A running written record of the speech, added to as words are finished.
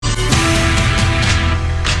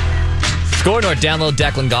Score North, download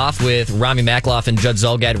Declan Goff with Ramie Makloff and Judd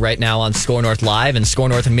Zolgad right now on Score North Live. And Score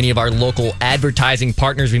North and many of our local advertising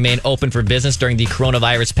partners remain open for business during the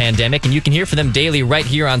coronavirus pandemic. And you can hear from them daily right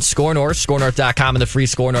here on Score North, scorenorth.com, and the free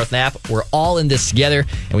Score North app. We're all in this together,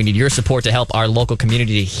 and we need your support to help our local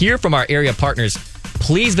community. To hear from our area partners,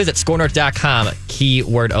 please visit scorenorth.com,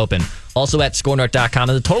 keyword open. Also at scorenorth.com,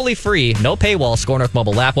 and the totally free, no paywall Score North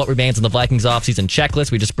mobile app. What remains in the Vikings offseason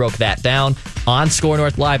checklist? We just broke that down on Score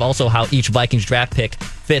North Live. Also, how each Vikings draft pick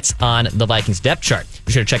fits on the Vikings depth chart.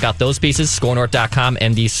 Be sure to check out those pieces, scorenorth.com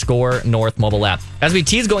and the Score North mobile app. As we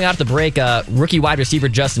tease going out at the break, rookie wide receiver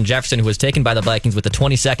Justin Jefferson, who was taken by the Vikings with the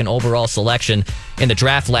 22nd overall selection in the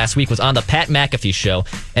draft last week, was on the Pat McAfee show.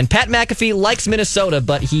 And Pat McAfee likes Minnesota,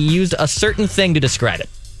 but he used a certain thing to describe it.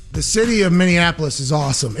 The city of Minneapolis is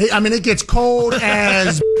awesome. It gets cold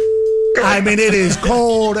as... it is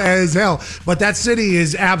cold as hell. But that city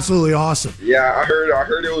is absolutely awesome. Yeah, I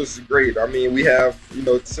heard it was great. I mean, we have,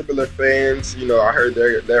 similar fans. I heard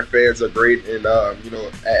their fans are great. And,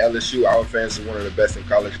 at LSU, our fans are one of the best in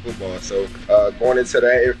college football. So going into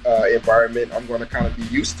that environment, I'm going to kind of be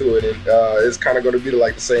used to it. And it's kind of going to be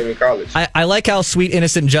like the same in college. I like how sweet,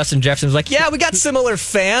 innocent Justin Jefferson was like, yeah, we got similar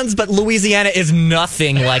fans, but Louisiana is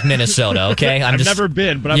nothing like Minnesota, okay? I've never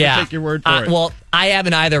been, but I'm going to take your word for it. Well, I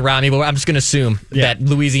haven't either, Ramie, but I'm just going to assume that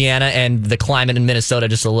Louisiana and the climate in Minnesota are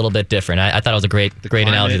just a little bit different. I thought it was a great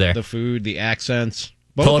analogy there. The food, the accents.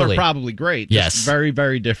 Both are probably great. Yes. Very,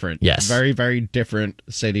 very different. Yes. Very, very different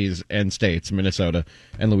cities and states, Minnesota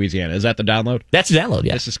and Louisiana. Is that the download? That's the download,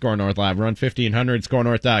 yeah. This is Score North Live. Run 1500,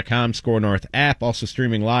 scorenorth.com, Score North app. Also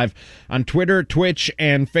streaming live on Twitter, Twitch,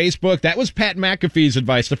 and Facebook. That was Pat McAfee's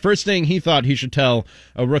advice. The first thing he thought he should tell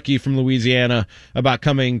a rookie from Louisiana about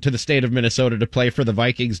coming to the state of Minnesota to play for the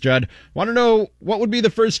Vikings. Judd, want to know what would be the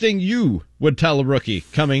first thing you would tell a rookie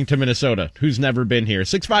coming to Minnesota who's never been here?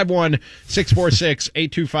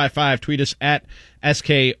 651-646-8255. Tweet us at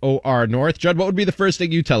SKOR North. Judd, what would be the first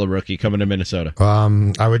thing you tell a rookie coming to Minnesota?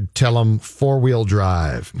 I would tell him four-wheel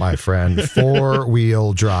drive, my friend.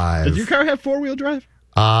 Four-wheel drive. Does your car have four-wheel drive?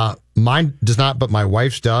 Mine does not, but my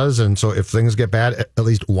wife's does. And so if things get bad, at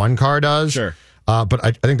least one car does. Sure. But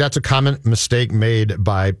I think that's a common mistake made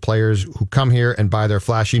by players who come here and buy their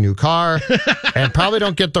flashy new car and probably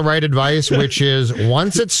don't get the right advice, which is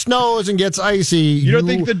once it snows and gets icy. You don't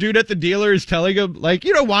think the dude at the dealer is telling him, like,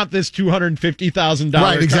 you don't want this $250,000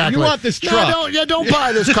 right, exactly. car. You want this truck. Don't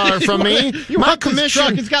buy this car from me. My commission.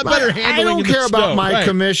 Truck, it's got better handling. I don't care about my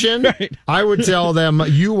commission. Right. I would tell them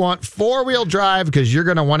you want four-wheel drive because you're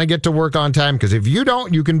going to want to get to work on time, because if you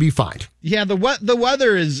don't, you can be fined. Yeah, the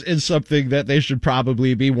weather is something that they should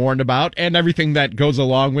probably be warned about, and everything that goes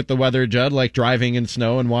along with the weather, Judd, like driving in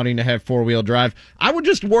snow and wanting to have four-wheel drive. I would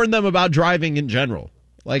just warn them about driving in general.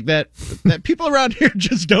 Like that people around here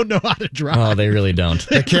just don't know how to drive. Oh, they really don't.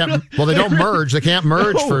 They can't. Well, they don't merge. They can't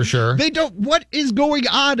merge for sure. They don't. What is going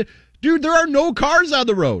on? Dude, there are no cars on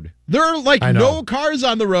the road. There are no cars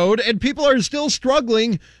on the road, and people are still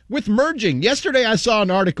struggling with merging. Yesterday, I saw an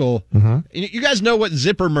article. Mm-hmm. You guys know what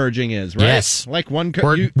zipper merging is, right? Yes. Like one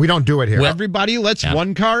car. We don't do it here. Everybody lets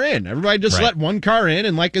one car in. Everybody just let one car in,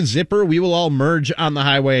 and like a zipper, we will all merge on the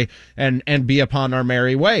highway and be upon our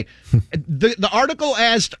merry way. The article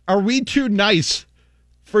asked, "Are we too nice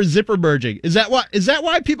for zipper merging?" Is that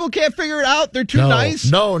why people can't figure it out? They're too nice?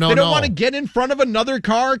 No. They don't want to get in front of another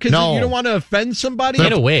car because you don't want to offend somebody?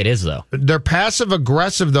 In a way, it is, though. They're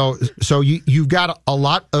passive-aggressive, though. So you've got a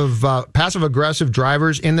lot of passive-aggressive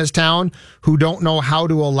drivers in this town who don't know how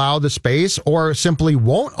to allow the space or simply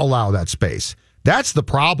won't allow that space. That's the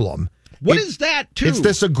problem. What is that, too? It's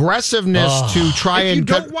this aggressiveness to try if and... you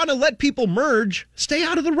don't want to let people merge, stay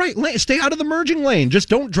out of the right lane. Stay out of the merging lane. Just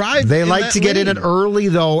don't drive. They like to get in it early,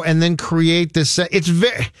 though, and then create this... It's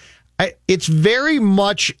very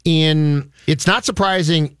much in... It's not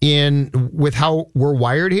surprising with how we're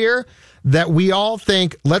wired here that we all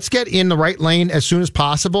think, let's get in the right lane as soon as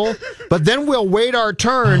possible, but then we'll wait our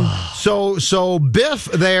turn. So Biff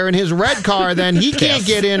there in his red car, then he can't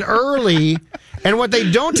get in early. And what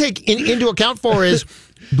they don't take into account for is,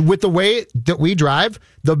 with the way that we drive,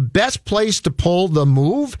 the best place to pull the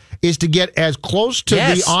move is to get as close to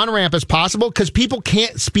the on-ramp as possible, because people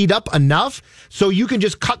can't speed up enough, so you can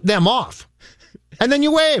just cut them off. And then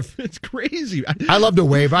you wave. It's crazy. I love to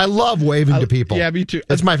wave. I love waving to people. Yeah, me too.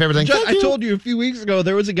 That's my favorite thing. I told you a few weeks ago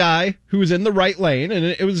there was a guy who was in the right lane,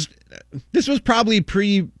 and this was probably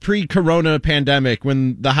pre-corona pandemic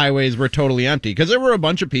when the highways were totally empty, because there were a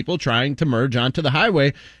bunch of people trying to merge onto the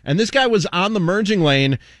highway, and this guy was on the merging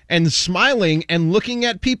lane and smiling and looking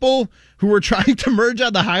at people who were trying to merge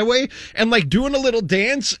on the highway and like doing a little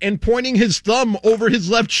dance and pointing his thumb over his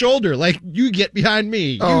left shoulder, like, you get behind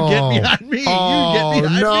me, you get behind me, you get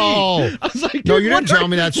behind me. I was like, no, you didn't tell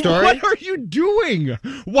me that story. What are you doing?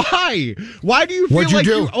 Why do you feel like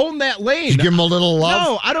you own that lane? Did you give him a little love?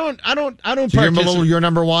 No, I don't Did you give him a little, you're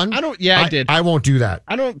number one? I did. I won't do that.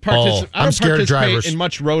 I don't participate. I'm scared of drivers. In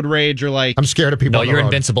much road rage or like. I'm scared of people. No, you're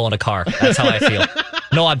invincible in a car. That's how I feel.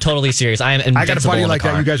 No, I'm totally serious. I am invincible. I got a buddy like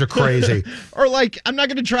that. You guys are crazy. Or like, I'm not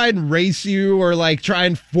going to try and race you or like try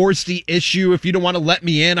and force the issue. If you don't want to let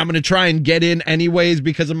me in, I'm going to try and get in anyways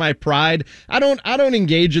because of my pride. I don't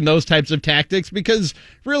engage in those types of tactics because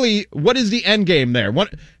really, what is the end game there?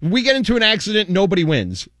 What we get into an accident, nobody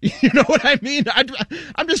wins. You know what I mean?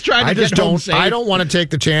 I'm just trying to get home safe. I don't want to take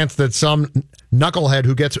the chance that some knucklehead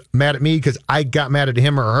who gets mad at me because I got mad at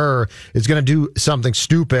him or her is going to do something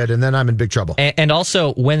stupid, and then I'm in big trouble. And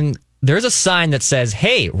also, when there's a sign that says,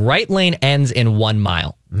 hey, right lane ends in 1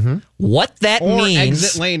 mile, what that means...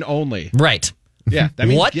 exit lane only. Right. Yeah. That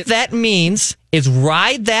means what that means is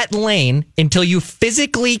ride that lane until you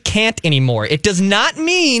physically can't anymore. It does not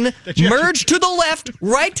mean merge to the left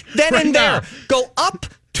right then and there. Go up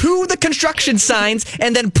to the construction signs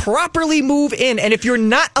and then properly move in. And if you're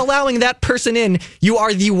not allowing that person in, you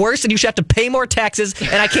are the worst and you should have to pay more taxes,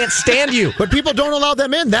 and I can't stand you. But people don't allow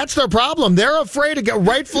them in. That's their problem. They're afraid to get,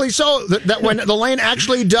 rightfully so, that when the lane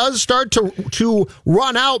actually does start to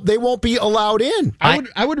run out, they won't be allowed in.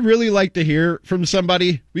 I would really like to hear from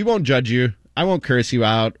somebody. We won't judge you. I won't curse you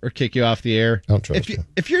out or kick you off the air. Don't trust you.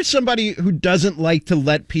 If you're somebody who doesn't like to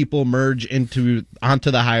let people merge onto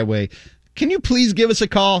the highway, can you please give us a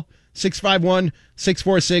call?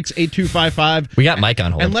 651-646-8255. We got Mike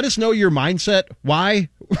on hold. And let us know your mindset. Why?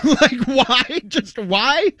 Like, why? Just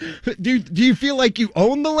why? Do you feel like you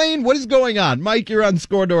own the lane? What is going on? Mike, you're on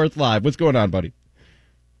Score North Live. What's going on, buddy?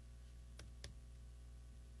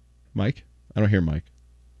 Mike? I don't hear Mike.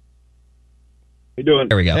 How you doing?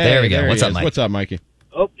 There we go. Hey, there we go. What's up, Mike? What's up, Mikey?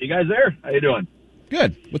 Oh, you guys there? How you doing?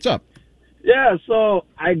 Good. What's up? Yeah, so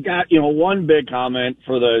I got, one big comment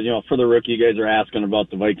for the rookie. You guys are asking about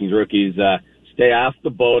the Vikings rookies. Stay off the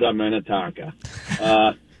boat on Minnetonka.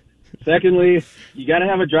 Secondly, you got to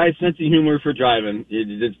have a dry sense of humor for driving.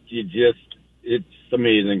 It's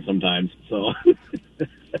amazing sometimes. So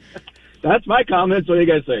that's my comments. What do you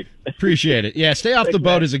guys think? Appreciate it. Yeah, stay off the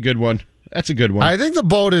boat is a good one. That's a good one. I think the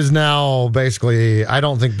boat is now basically, I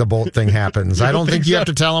don't think the boat thing happens. I don't think you have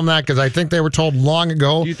to tell them that because I think they were told long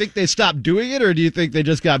ago. Do you think they stopped doing it or do you think they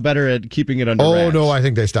just got better at keeping it under wraps? No, I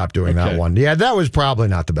think they stopped doing that one. Yeah, that was probably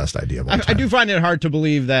not the best idea of all time. I do find it hard to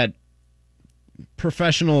believe that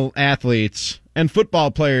professional athletes and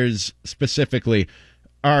football players specifically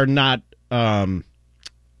are not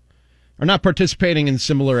participating in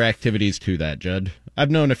similar activities to that, Judd. I've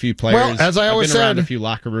known a few players. Well, as I always I've been around said, a few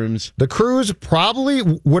locker rooms. The crews probably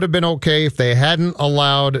would have been okay if they hadn't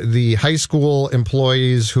allowed the high school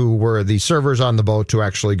employees who were the servers on the boat to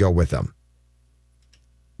actually go with them.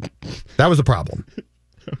 That was the problem.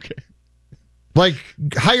 Okay. Like,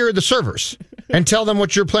 hire the servers and tell them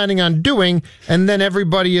what you're planning on doing, and then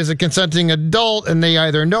everybody is a consenting adult, and they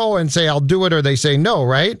either know and say, I'll do it, or they say no,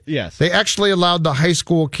 right? Yes. They actually allowed the high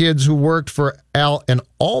school kids who worked for Al and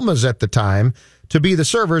Alma's at the time to be the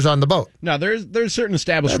servers on the boat. Now, there's certain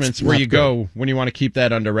establishments where you go when you want to keep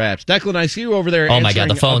that under wraps. Declan, I see you over there. Oh my God,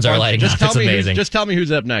 the phones are lighting up. It's amazing. Just tell me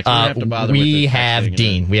who's up next. We don't have to bother with we have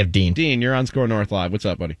Dean. We have Dean. Dean, you're on Score North Live. What's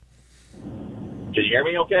up, buddy? Can you hear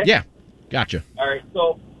me okay? Yeah, gotcha. All right,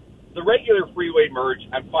 so the regular freeway merge,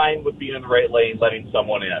 I'm fine with being in the right lane, letting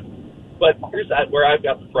someone in. But here's where I've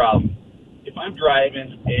got the problem. If I'm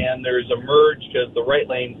driving and there's a merge because the right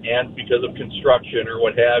lane ends because of construction or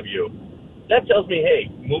what have you, that tells me, hey,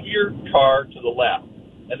 move your car to the left.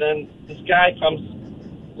 And then this guy comes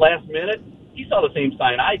last minute. He saw the same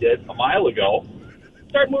sign I did a mile ago.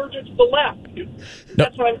 Start merging to the left.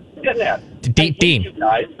 That's what I'm getting at. Dean. You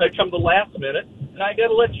guys, I come the last minute, and I got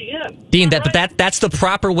to let you in. Dean, that's the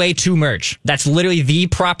proper way to merge. That's literally the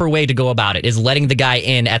proper way to go about it, is letting the guy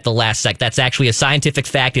in at the last sec. That's actually a scientific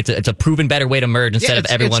fact. It's a proven better way to merge instead of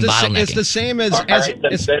everyone bottlenecking. It's the same as...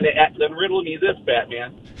 Then riddle me this,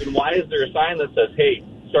 Batman. Then why is there a sign that says, hey,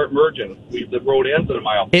 start merging? The road ends in a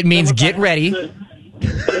mile. It means get ready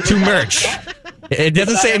to merge. It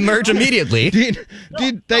doesn't say merge immediately. Dean,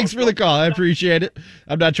 thanks for the call. I appreciate it.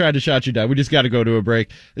 I'm not trying to shout you down. We just got to go to a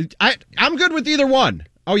break. I'm good with either one.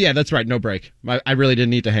 Oh, yeah, that's right. No break. I really didn't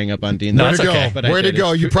need to hang up on Dean. No, that's okay. Where'd it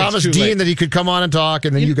go? You promised Dean that he could come on and talk,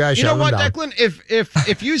 and then you guys shut him down. You know what, Declan?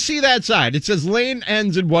 If you see that side, it says lane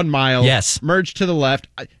ends in 1 mile. Yes. Merge to the left.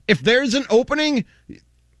 If there's an opening,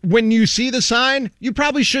 when you see the sign, you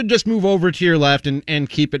probably should just move over to your left and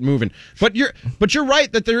keep it moving. But you're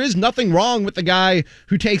right that there is nothing wrong with the guy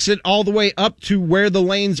who takes it all the way up to where the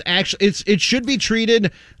lanes actually. It should be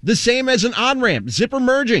treated the same as an on-ramp, zipper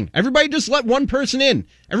merging. Everybody just let one person in.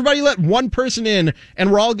 Everybody let one person in, and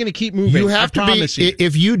we're all going to keep moving. You have to be.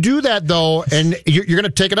 If you do that though, and you're going to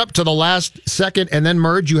take it up to the last second and then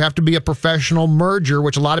merge, you have to be a professional merger,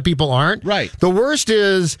 which a lot of people aren't. Right. The worst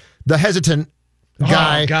is the hesitant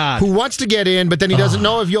guy who wants to get in, but then he doesn't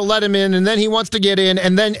know if you'll let him in, and then he wants to get in,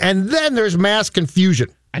 and then there's mass confusion.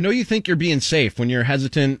 I know you think you're being safe when you're a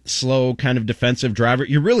hesitant, slow, kind of defensive driver.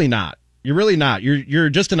 You're really not. You're really not. You're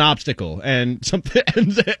just an obstacle and something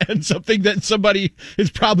and something that somebody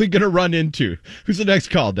is probably going to run into. Who's the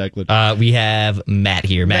next call, Declan? We have Matt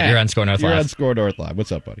here. Matt, you're on Score North Live. You're on Score North Live.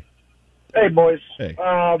 What's up, buddy? Hey, boys. Hey.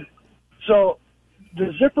 So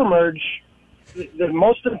the zipper merge, the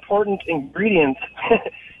most important ingredient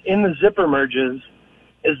in the zipper merges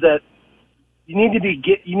is that you need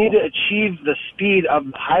to achieve the speed of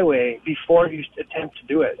the highway before you attempt to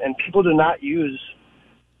do it. And people do not use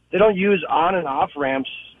on and off ramps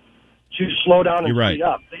to slow down and speed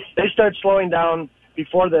up. They start slowing down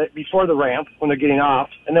before the ramp when they're getting off,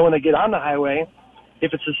 and then when they get on the highway,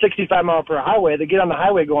 if it's a 65 mile per hour highway, they get on the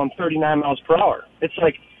highway going 39 miles per hour. It's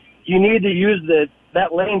like you need to use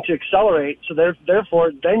that lane to accelerate, so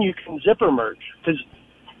therefore then you can zipper merge. Because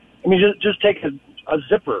I mean, just take a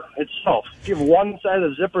zipper itself. If you have one side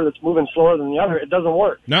of the zipper that's moving slower than the other, it doesn't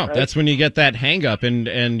work. No, right? That's when you get that hang up and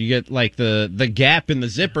you get like the gap in the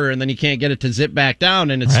zipper, and then you can't get it to zip back down,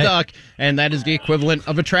 and it's stuck, and that is the equivalent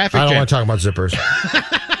of a traffic jam. I don't want to talk about zippers.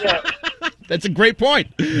 Yeah. That's a great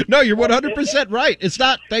point. No, you're 100% right. It's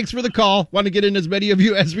not. Thanks for the call. Want to get in as many of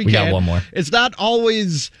you as we can. We got one more. It's not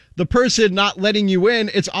always the person not letting you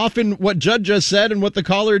in. It's often what Judd just said and what the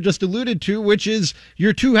caller just alluded to, which is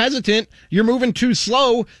you're too hesitant. You're moving too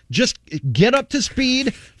slow. Just get up to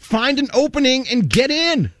speed, find an opening, and get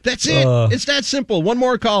in. That's it. It's that simple. One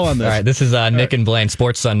more call on this. All right, this is Nick and Blaine,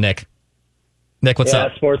 Sports Son Nick. Nick, what's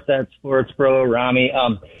up? Sports Bro, Ramie.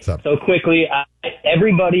 So quickly,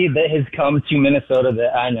 everybody that has come to Minnesota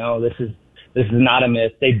that I know, this is not a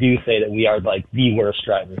myth. They do say that we are like the worst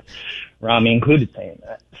drivers. Ramie included saying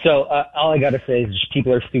that. So all I got to say is just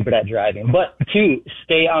people are stupid at driving. But to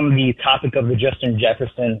stay on the topic of the Justin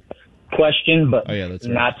Jefferson question, but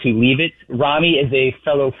not to leave it, Ramie is a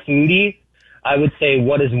fellow foodie. I would say,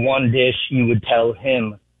 what is one dish you would tell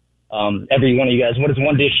him? Every one of you guys, what is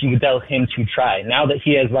one dish you would tell him to try? Now that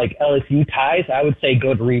he has like LSU ties, I would say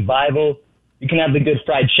go to Revival. You can have the good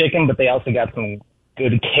fried chicken, but they also got some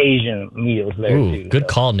good Cajun meals there too. Good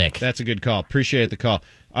call, Nick. That's a good call. Appreciate the call.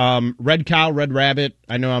 Red Cow, Red Rabbit.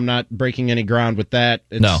 I know I'm not breaking any ground with that.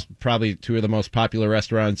 It's probably two of the most popular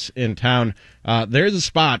restaurants in town. There's a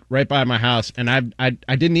spot right by my house, and I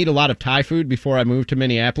didn't eat a lot of Thai food before I moved to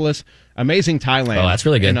Minneapolis. Amazing Thailand. Oh, that's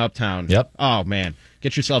really good. In Uptown. Yep. Oh, man.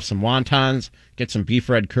 Get yourself some wontons, get some beef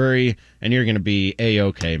red curry, and you're going to be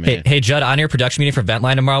A-okay, man. Hey, Judd, on your production meeting for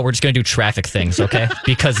Ventline tomorrow, we're just going to do traffic things, okay?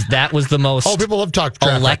 Because that was the most people love talk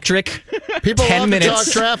traffic. Electric people 10 love minutes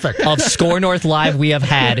to talk traffic. Of Score North Live we have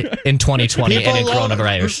had in 2020 and in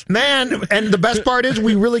coronavirus. Man, and the best part is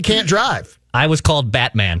we really can't drive. I was called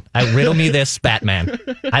Batman. Riddle me this, Batman.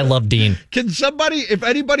 I love Dean. Can somebody, if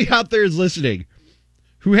anybody out there is listening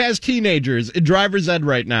who has teenagers in driver's ed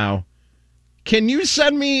right now, can you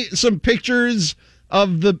send me some pictures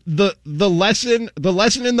of the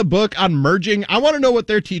lesson in the book on merging? I want to know what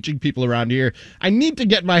they're teaching people around here. I need to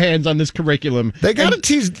get my hands on this curriculum. They got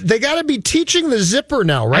to be teaching the zipper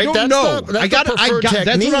now, right? I don't know. That's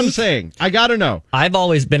what I'm saying. I got to know. I've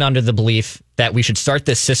always been under the belief that we should start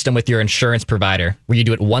this system with your insurance provider where you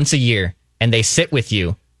do it once a year and they sit with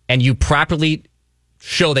you and you properly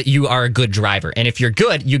show that you are a good driver. And if you're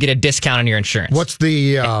good, you get a discount on your insurance. What's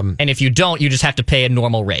the... and if you don't, you just have to pay a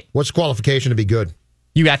normal rate. What's qualification to be good?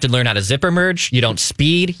 You have to learn how to zipper merge. You don't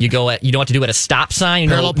speed. You don't have to do it at a stop sign.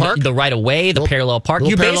 Parallel park? The right of way, the parallel park.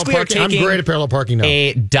 You basically are taking I'm great at parallel parking now.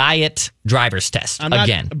 A diet driver's test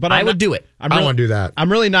again. But I would do it. I want to do that.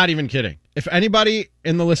 I'm really not even kidding. If anybody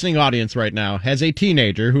in the listening audience right now has a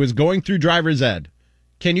teenager who is going through driver's ed,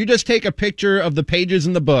 can you just take a picture of the pages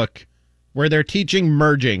in the book where they're teaching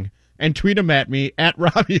merging and tweet them at me at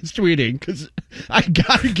Robbie is tweeting, because I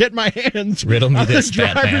got to get my hands on the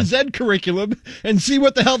driver's ed curriculum and see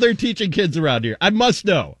what the hell they're teaching kids around here. I must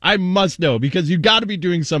know, because you've got to be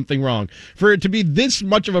doing something wrong. For it to be this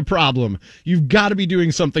much of a problem, you've got to be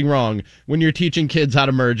doing something wrong when you're teaching kids how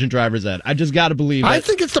to merge in driver's ed. I just got to believe it. I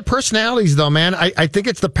think it's the personalities, though, man. I think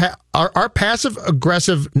it's our passive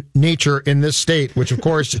aggressive nature in this state, which of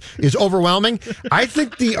course is overwhelming, I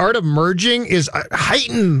think the art of merging is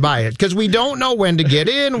heightened by it because we don't know when to get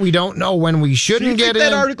in. We don't know when we shouldn't get in.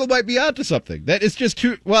 That article might be onto something. That is just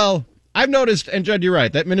too well. I've noticed, and Judd, you're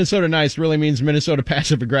right, that Minnesota nice really means Minnesota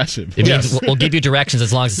passive-aggressive. It means we'll give you directions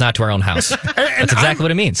as long as it's not to our own house. That's exactly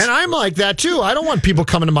what it means. And I'm like that, too. I don't want people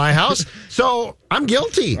coming to my house, so I'm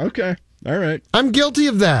guilty. Okay. All right. I'm guilty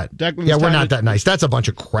of that. Declan, yeah, we're not that nice. That's a bunch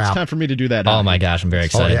of crap. It's time for me to do that. Oh, my gosh, I'm very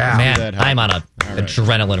excited. Oh, yeah. Man, I'm on a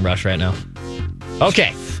adrenaline rush right now.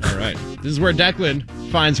 Okay. All right. This is where Declan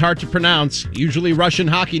finds hard to pronounce, usually Russian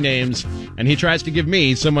hockey names, and he tries to give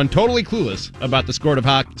me, someone totally clueless about the sport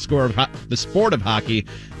of hockey,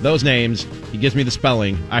 those names. He gives me the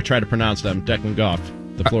spelling. I try to pronounce them. Declan Goff,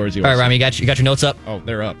 the floor is yours. All right, Ramie, you got your notes up? Oh,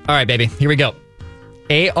 they're up. All right, baby. Here we go.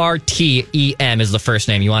 Artem is the first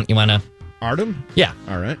name. You want to? Artem? Yeah.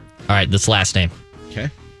 All right. All right, this last name.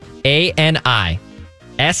 Okay. Anisimov.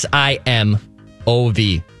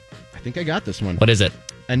 I think I got this one. What is it?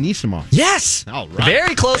 Anisimov. Yes. All right.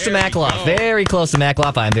 Very close there to Makhlouf. Very close to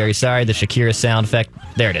Makhlouf. I'm very sorry. The Shakira sound effect.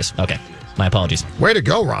 There it is. Okay. My apologies. Way to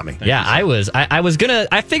go, Ramie. Yeah, I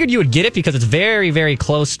figured you would get it because it's very, very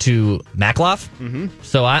close to Makhlouf. Mm-hmm.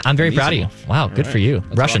 So I'm very proud of you. Wow, good for you.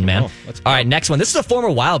 Let's Russian, man. All right, next one. This is a former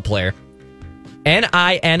Wild player.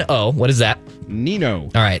 Nino. What is that? Nino. All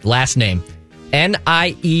right, last name.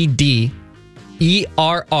 Niederreiter.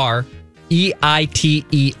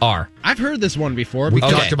 I've heard this one before. We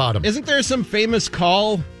talked about him. Isn't there some famous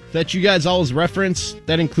call that you guys always reference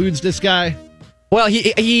that includes this guy? Well,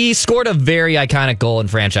 he scored a very iconic goal in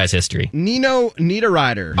franchise history. Nino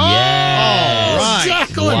Niederreiter. Oh, yes. All right.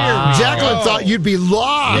 Jacqueline. Wow. Jacqueline thought you'd be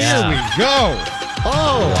lost. Yeah. Here we go.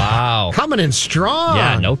 Oh, wow. Coming in strong.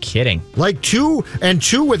 Yeah, no kidding. Like two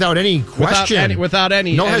without any question. Without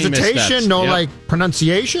any no any hesitation, missteps. no Yep.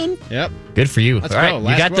 pronunciation. Yep. Good for you. Let's All right, go. you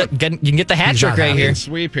Last got word. you can get the hat trick right here.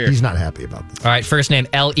 Sweep here. He's not happy about this. All right, first name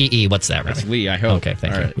Lee. What's that, right? That's Lee, I hope. Okay,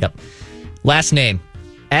 thank All you. right. Yep. Last name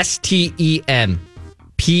STEMPNIAK.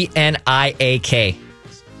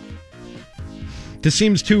 This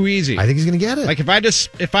seems too easy. I think he's going to get it. Like if I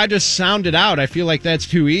just sound it out, I feel like that's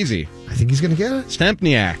too easy. I think he's going to get it.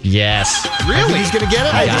 Stempniak. Yes. I think he's going to get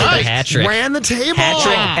it. I got the hat trick. Ran the table. Hat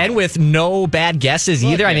trick, and with no bad guesses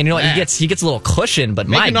either. I mean, you know what? He gets a little cushion, but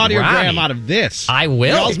Make an my audiogram Ramie, out of this. I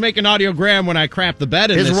will. Y'all's make an audiogram when I crap the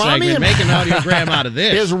bed in Is this Ramie segment. Make an audiogram out of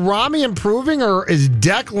this. Is Ramie improving, or is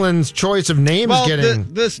Declan's choice of names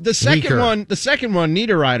getting the second weaker? the second one,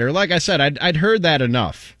 Niederreiter, like I said, I'd heard that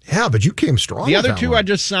enough. Yeah, but you came strong. The with other that two, one. I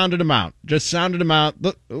just sounded them out.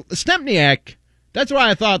 Stempniak, that's why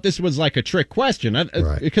I thought this was like a trick question.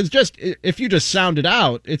 Right. Because if you just sound it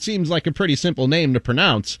out, it seems like a pretty simple name to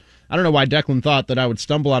pronounce. I don't know why Declan thought that I would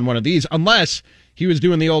stumble on one of these, unless he was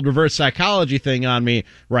doing the old reverse psychology thing on me,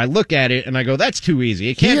 where I look at it and I go, that's too easy.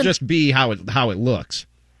 It can't just be how it looks.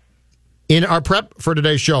 In our prep for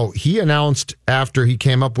today's show, he announced after he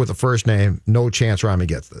came up with the first name, no chance Ramie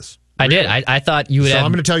gets this. I did. I thought you would So have.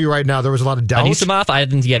 I'm going to tell you right now, there was a lot of doubt. Anisimov, I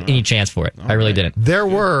didn't get any chance for it. I really didn't. There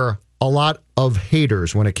were a lot of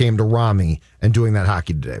haters when it came to Ramie and doing that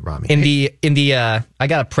hockey today, Ramie. In the I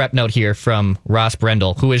got a prep note here from Ross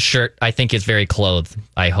Brendel, who his shirt I think is very clothed.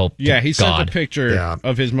 I hope. Yeah, he sent God. a picture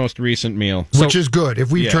of his most recent meal. Which is good.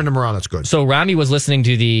 If we've turned him around, that's good. So Ramie was listening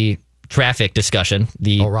to the traffic discussion.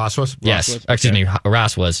 Ross was? Yes. Excuse me,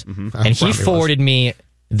 Ross was. Mm-hmm. And he forwarded me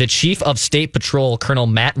the Chief of State Patrol, Colonel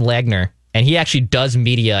Matt Lagner, and he actually does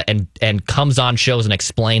media and comes on shows and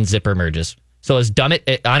explains zipper merges. So is Dumb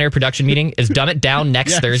It on air production meeting? Is Dumb It Down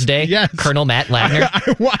next Thursday? Yes. Colonel Matt Lagner.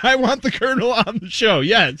 I want the Colonel on the show.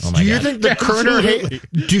 Yes. Oh Do you think the Colonel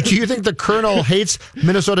do you think the Colonel hates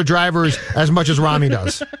Minnesota drivers as much as Ramie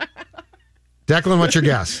does? Declan, what's your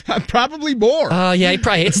guess? Probably more. Yeah, he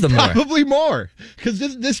probably hates them more. Probably more. Because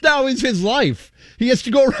this now is his life. He has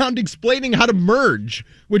to go around explaining how to merge,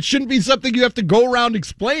 which shouldn't be something you have to go around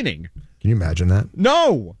explaining. Can you imagine that?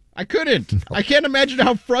 No, I couldn't. No. I can't imagine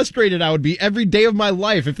how frustrated I would be every day of my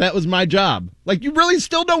life if that was my job. Like, you really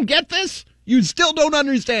still don't get this? You still don't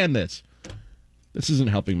understand this? This isn't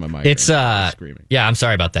helping my mic. It's screaming. Yeah, I'm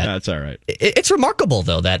sorry about that. That's all right. It's remarkable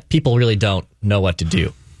though that people really don't know what to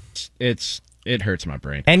do. It hurts my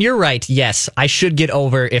brain. And you're right. Yes, I should get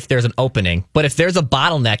over if there's an opening, but if there's a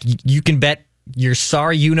bottleneck, you can bet you're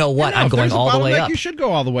sorry. You know what? I'm going all the way up. You should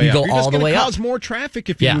go all the way up. You're all just the way up. Cause more traffic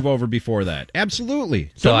if you move over before that.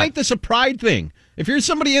 Absolutely. So Don't make this a pride thing. If you're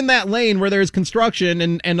somebody in that lane where there's construction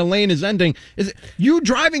and the lane is ending, you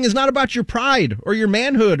driving is not about your pride or your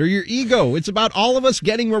manhood or your ego. It's about all of us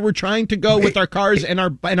getting where we're trying to go with our cars and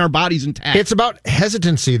our bodies intact. It's about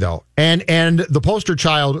hesitancy, though. And the poster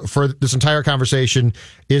child for this entire conversation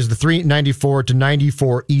is the 394 to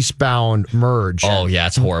 94 eastbound merge. Oh, yeah,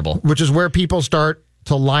 it's horrible. Which is where people start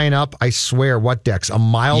to line up, I swear, what decks? A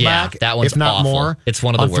mile back? That one's if not awful. more. It's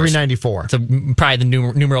one of the worst. 394. It's probably the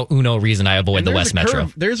numero uno reason I avoid the West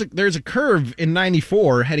Metro. There's a curve in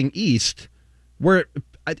 94 heading east where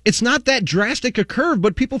it's not that drastic a curve,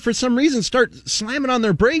 but people for some reason start slamming on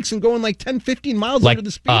their brakes and going like 10, 15 miles under the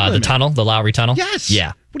speed limit. The tunnel, the Lowry Tunnel? Yes.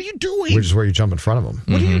 Yeah. What are you doing? Which is where you jump in front of them.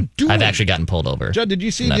 What are you doing? I've actually gotten pulled over. Judd, did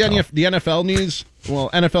you see the NFL news? Well,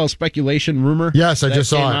 NFL speculation rumor? Yes, I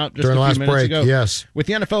just saw it during the last break. Ago. Yes. With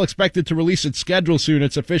the NFL expected to release its schedule soon,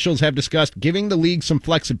 its officials have discussed giving the league some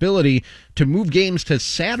flexibility to move games to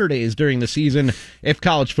Saturdays during the season if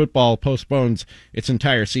college football postpones its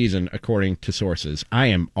entire season, according to sources. I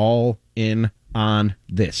am all in on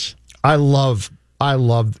this. I love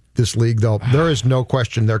this league, though. There is no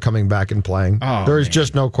question they're coming back and playing. There is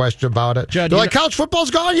just no question about it. Judd, they're like, college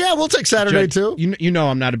football's gone? Yeah, we'll take Saturday, Judd, too. You know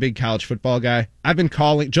I'm not a big college football guy. I've been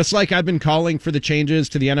calling, just like I've been calling for the changes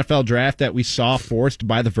to the NFL draft that we saw forced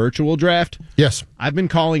by the virtual draft. Yes. I've been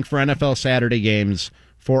calling for NFL Saturday games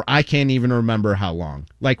for I can't even remember how long.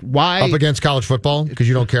 Like, why? Up against college football? Because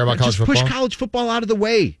you don't care about college football? Just push college football out of the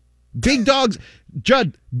way. Big dogs,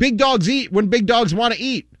 Judd, big dogs eat when big dogs want to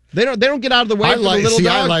eat. They don't get out of the way for the little dog.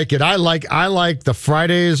 I like it. I like the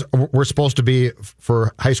Fridays were supposed to be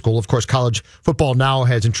for high school. Of course, college football now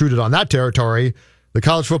has intruded on that territory. The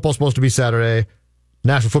college football is supposed to be Saturday.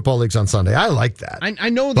 National Football League's on Sunday. I like that. I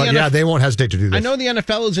know, but they won't hesitate to do this. I know the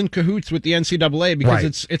NFL is in cahoots with the NCAA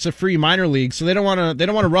because it's a free minor league, so they don't want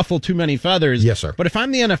to ruffle too many feathers. Yes, sir. But if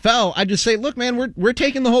I'm the NFL, I just say, look, man, we're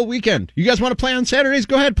taking the whole weekend. You guys want to play on Saturdays?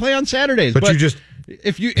 Go ahead, play on Saturdays. But you just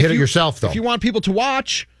hit it yourself, though. If you want people to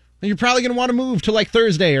watch, then you're probably going to want to move to like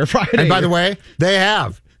Thursday or Friday. And by the way, they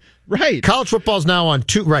have. Right. College football's now on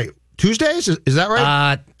Tuesdays? Is that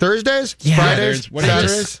right? Thursdays? Yeah. Fridays?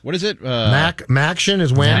 Saturdays? What is it? Maction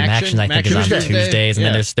is when? Maction, I think, is on Tuesdays. And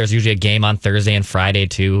then there's usually a game on Thursday and Friday,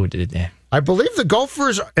 too. I believe the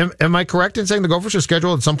Gophers, am I correct in saying the Gophers are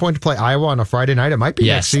scheduled at some point to play Iowa on a Friday night? It might be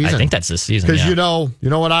next season. I think that's this season. Because you know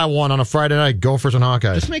what I want on a Friday night? Gophers and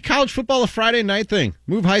Hawkeyes. Just make college football a Friday night thing.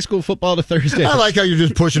 Move high school football to Thursday. I like how you're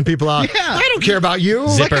just pushing people out. Yeah. I don't care about you.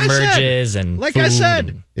 Zipper merges and like food. I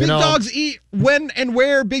said, big dogs eat when and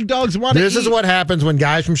where big dogs want to eat. This is what happens when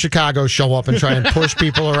guys from Chicago show up and try and push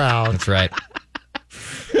people around. That's right.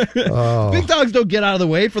 Big dogs don't get out of the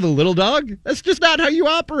way for the little dog. That's just not how you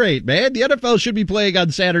operate, man. The NFL should be playing on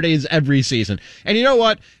Saturdays every season. And you know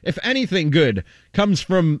what? If anything good comes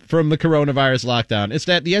from the coronavirus lockdown, it's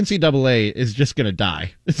that the NCAA is just going to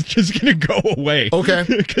die. It's just going to go away. Okay.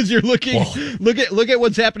 Because you're look at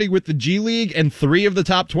what's happening with the G League, and 3 of the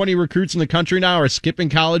top 20 recruits in the country now are skipping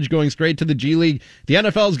college, going straight to the G League. The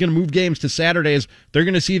NFL is going to move games to Saturdays. They're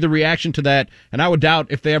going to see the reaction to that, and I would doubt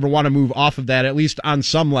if they ever want to move off of that, at least on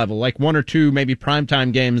some level, like 1 or 2 maybe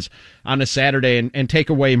primetime games on a Saturday, and take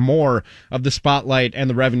away more of the spotlight and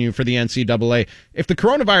the revenue for the NCAA. If the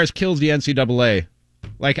coronavirus kills the NCAA,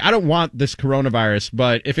 like, I don't want this coronavirus,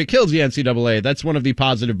 but if it kills the NCAA, that's one of the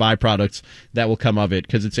positive byproducts that will come of it,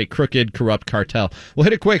 because it's a crooked, corrupt cartel. We'll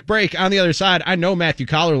hit a quick break. On the other side, I know Matthew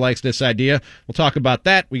Collar likes this idea. We'll talk about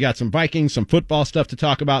that. We got some Vikings, some football stuff to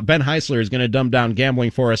talk about. Ben Heisler is going to dumb down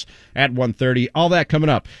gambling for us at 1:30. All that coming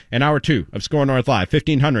up in Hour 2 of Score North Live,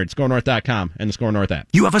 1500, scorenorth.com, and the Score North app.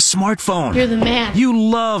 You have a smartphone. You're the man. You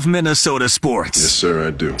love Minnesota sports. Yes, sir,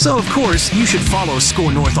 I do. So, of course, you should follow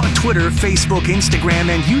Score North on Twitter, Facebook, Instagram,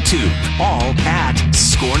 and YouTube, all at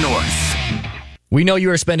Score North. We know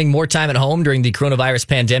you are spending more time at home during the coronavirus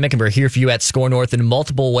pandemic, and we're here for you at Score North in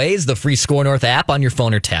multiple ways. The free Score North app on your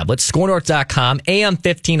phone or tablet, scorenorth.com, AM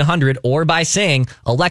 1500, or by saying, Alexa,